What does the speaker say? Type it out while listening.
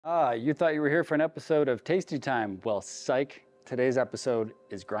You thought you were here for an episode of Tasty Time. Well, psych. Today's episode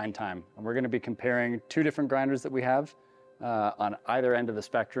is grind time. And we're gonna be comparing two different grinders that we have on either end of the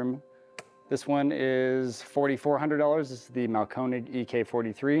spectrum. This one is $4,400. This is the Mahlkonig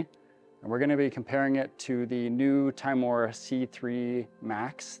EK43. And we're gonna be comparing it to the new Timemore C3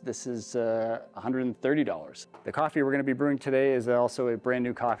 Max. This is $130. The coffee we're gonna be brewing today is also a brand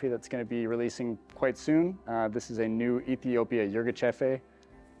new coffee that's gonna be releasing quite soon. This is a new Ethiopia Yirgacheffe.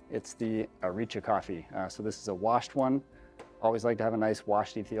 It's the Aeropress coffee. So this is a washed one. Always like to have a nice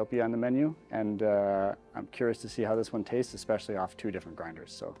washed Ethiopia on the menu. And I'm curious to see how this one tastes, especially off two different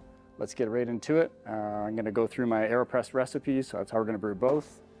grinders. So let's get right into it. I'm gonna go through my Aeropress recipe. So that's how we're gonna brew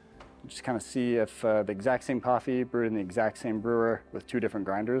both. Just kind of see if the exact same coffee brewed in the exact same brewer with two different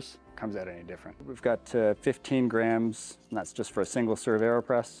grinders comes out any different. We've got 15 grams, and that's just for a single serve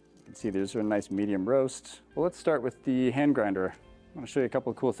Aeropress. You can see these are a nice medium roast. Well, let's start with the hand grinder. I want to show you a couple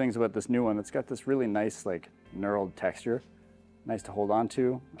of cool things about this new one. It's got this really nice, like, knurled texture. Nice to hold on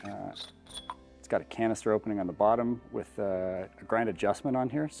to. It's got a canister opening on the bottom with a grind adjustment on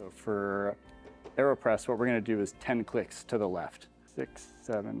here. So for Aeropress, what we're going to do is 10 clicks to the left. 6,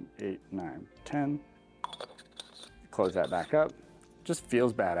 7, 8, 9, 10. Close that back up. Just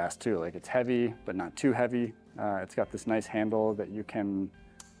feels badass too. Like, it's heavy, but not too heavy. It's got this nice handle that you can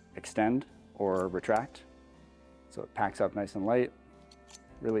extend or retract. So it packs up nice and light.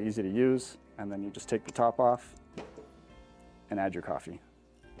 Really easy to use. And then you just take the top off and add your coffee.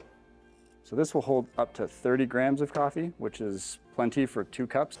 So this will hold up to 30 grams of coffee, which is plenty for 2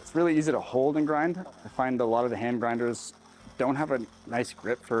 cups. It's really easy to hold and grind. I find a lot of the hand grinders don't have a nice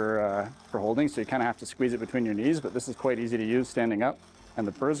grip for holding, so you kind of have to squeeze it between your knees, but this is quite easy to use standing up. And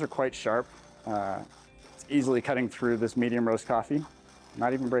the burrs are quite sharp. It's easily cutting through this medium roast coffee,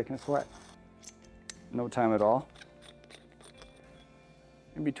 not even breaking a sweat. No time at all.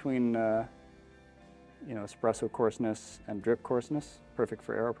 In between espresso coarseness and drip coarseness, perfect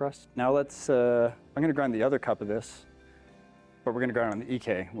for Aeropress. Now I'm gonna grind the other cup of this, but we're gonna grind on the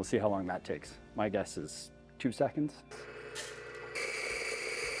EK. We'll see how long that takes. My guess is 2 seconds.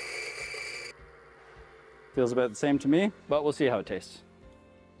 Feels about the same to me, but we'll see how it tastes.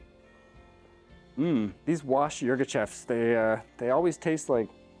 These washed Yirgacheffes, they always taste like,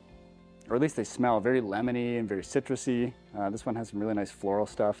 or at least they smell very lemony and very citrusy. This one has some really nice floral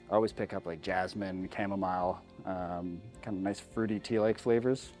stuff. I always pick up like jasmine, chamomile, kind of nice fruity tea-like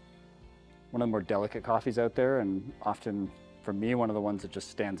flavors. One of the more delicate coffees out there, and often, for me, one of the ones that just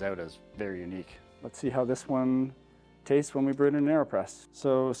stands out as very unique. Let's see how this one tastes when we brew it in an Aeropress.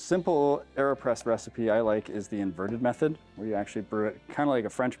 So simple Aeropress recipe I like is the inverted method, where you actually brew it kind of like a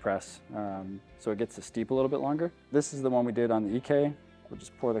French press, so it gets to steep a little bit longer. This is the one we did on the EK. We'll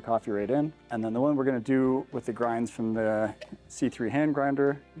just pour the coffee right in. And then the one we're gonna do with the grinds from the C3 hand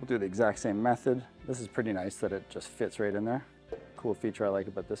grinder, we'll do the exact same method. This is pretty nice that it just fits right in there. Cool feature I like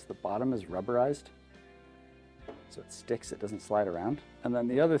about this, the bottom is rubberized. So it sticks, it doesn't slide around. And then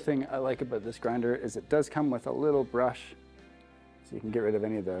the other thing I like about this grinder is it does come with a little brush, so you can get rid of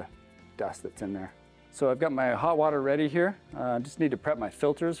any of the dust that's in there. So I've got my hot water ready here. Just need to prep my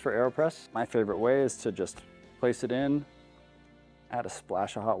filters for Aeropress. My favorite way is to just place it in, add a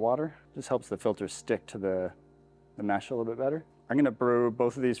splash of hot water. Just helps the filters stick to the mesh a little bit better. I'm gonna brew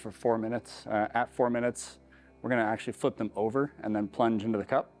both of these for 4 minutes. At 4 minutes, we're gonna actually flip them over and then plunge into the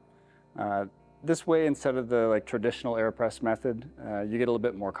cup. This way, instead of the traditional Aeropress method, you get a little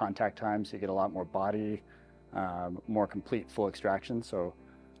bit more contact time, so you get a lot more body, more complete full extraction. So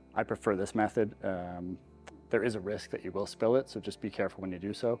I prefer this method. There is a risk that you will spill it, so just be careful when you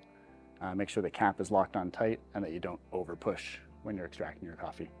do so. Make sure the cap is locked on tight and that you don't over push when you're extracting your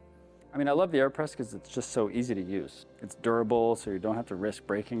coffee. I mean, I love the Aeropress because it's just so easy to use. It's durable, so you don't have to risk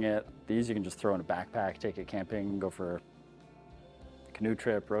breaking it. These you can just throw in a backpack, take it camping, go for a canoe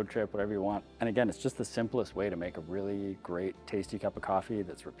trip, road trip, whatever you want. And again, it's just the simplest way to make a really great, tasty cup of coffee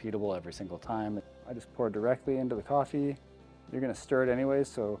that's repeatable every single time. I just pour directly into the coffee. You're gonna stir it anyway,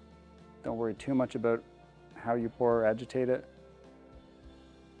 so don't worry too much about how you pour or agitate it.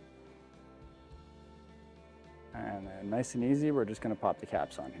 And then nice and easy, we're just gonna pop the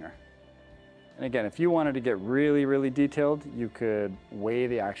caps on here. And again, if you wanted to get really, really detailed, you could weigh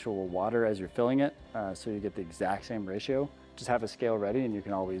the actual water as you're filling it, so you get the exact same ratio. Just have a scale ready and you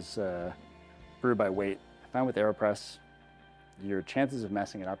can always brew by weight. I find with Aeropress, your chances of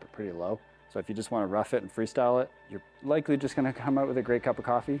messing it up are pretty low. So if you just want to rough it and freestyle it, you're likely just going to come out with a great cup of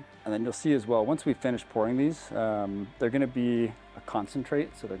coffee. And then you'll see as well, once we finish pouring these, they're going to be a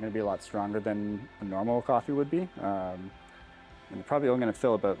concentrate, so they're going to be a lot stronger than a normal coffee would be. And you're probably only going to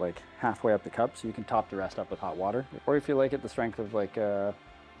fill about like halfway up the cup, so you can top the rest up with hot water. Or if you like it the strength of like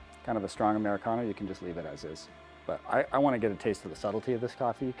kind of a strong Americano, you can just leave it as is. But I want to get a taste of the subtlety of this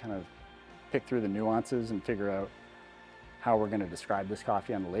coffee, kind of pick through the nuances and figure out how we're going to describe this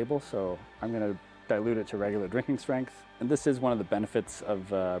coffee on the label. So I'm going to dilute it to regular drinking strength. And this is one of the benefits of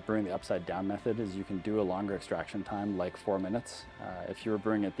brewing the upside down method, is you can do a longer extraction time, like 4 minutes. If you were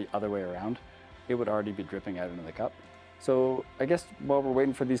brewing it the other way around, it would already be dripping out into the cup. So I guess while we're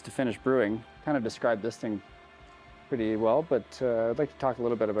waiting for these to finish brewing, kind of describe this thing pretty well, but I'd like to talk a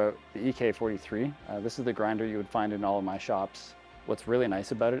little bit about the EK43. This is the grinder you would find in all of my shops. What's really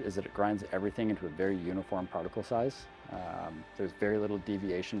nice about it is that it grinds everything into a very uniform particle size. There's very little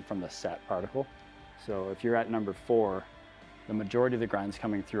deviation from the set particle. So if you're at number 4, the majority of the grinds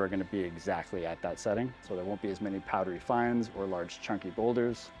coming through are going to be exactly at that setting. So there won't be as many powdery fines or large chunky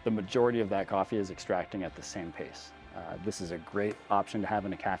boulders. The majority of that coffee is extracting at the same pace. This is a great option to have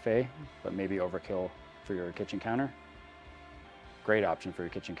in a cafe, but maybe overkill for your kitchen counter. Great option for your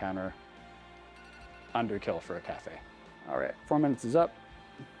kitchen counter, underkill for a cafe. All right, 4 minutes is up.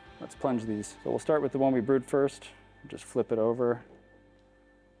 Let's plunge these. So we'll start with the one we brewed first. Just flip it over.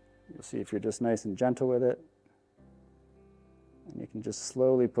 You'll see if you're just nice and gentle with it. And you can just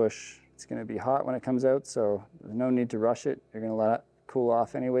slowly push. It's gonna be hot when it comes out, so there's no need to rush it. You're gonna let it cool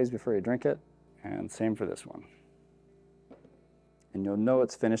off anyways before you drink it. And same for this one. And you'll know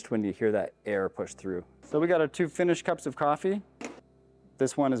it's finished when you hear that air push through. So we got our 2 finished cups of coffee.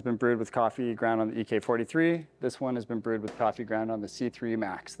 This one has been brewed with coffee ground on the EK43. This one has been brewed with coffee ground on the C3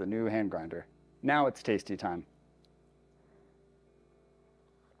 Max, the new hand grinder. Now it's tasty time.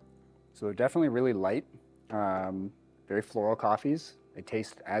 So they're definitely really light, very floral coffees. They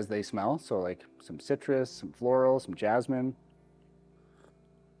taste as they smell, so like some citrus, some floral, some jasmine.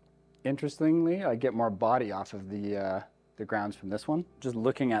 Interestingly, I get more body off of the grounds from this one. Just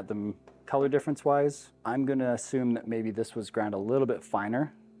looking at them color difference wise, I'm gonna assume that maybe this was ground a little bit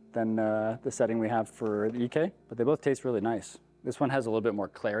finer than the setting we have for the EK, but they both taste really nice. This one has a little bit more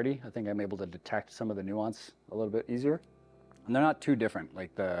clarity. I think I'm able to detect some of the nuance a little bit easier. And they're not too different.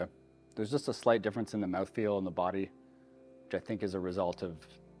 Like there's just a slight difference in the mouthfeel and the body, which I think is a result of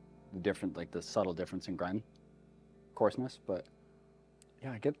the subtle difference in grind coarseness. But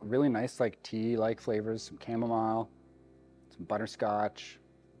yeah, I get really nice like tea-like flavors, some chamomile, some butterscotch.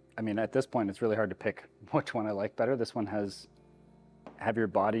 I mean, at this point, it's really hard to pick which one I like better. This one has heavier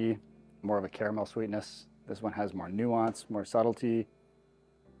body, more of a caramel sweetness. This one has more nuance, more subtlety,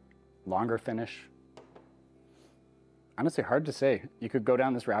 longer finish. Honestly, hard to say. You could go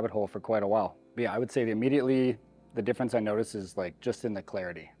down this rabbit hole for quite a while. But yeah, I would say immediately the difference I notice is like just in the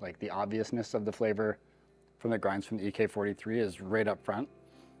clarity, like the obviousness of the flavor from the grinds from the EK43 is right up front.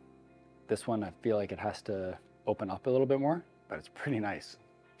 This one, I feel like it has to open up a little bit more, but it's pretty nice.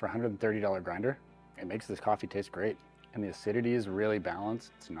 For a $130 grinder, it makes this coffee taste great. And the acidity is really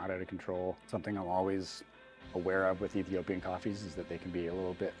balanced. It's not out of control. Something I'm always aware of with Ethiopian coffees is that they can be a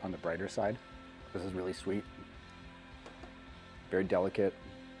little bit on the brighter side. This is really sweet. Very delicate,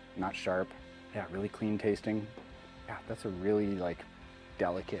 not sharp. Yeah, really clean tasting. Yeah, that's a really like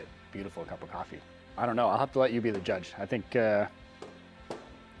delicate, beautiful cup of coffee. I don't know, I'll have to let you be the judge. I think for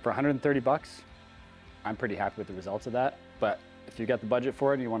 130 bucks, I'm pretty happy with the results of that. But if you got the budget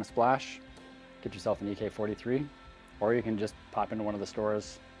for it and you want to splash, get yourself an EK43, or you can just pop into one of the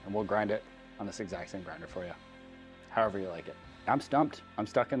stores and we'll grind it on this exact same grinder for you. However you like it. I'm stumped. I'm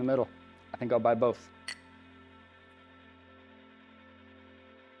stuck in the middle. I think I'll buy both.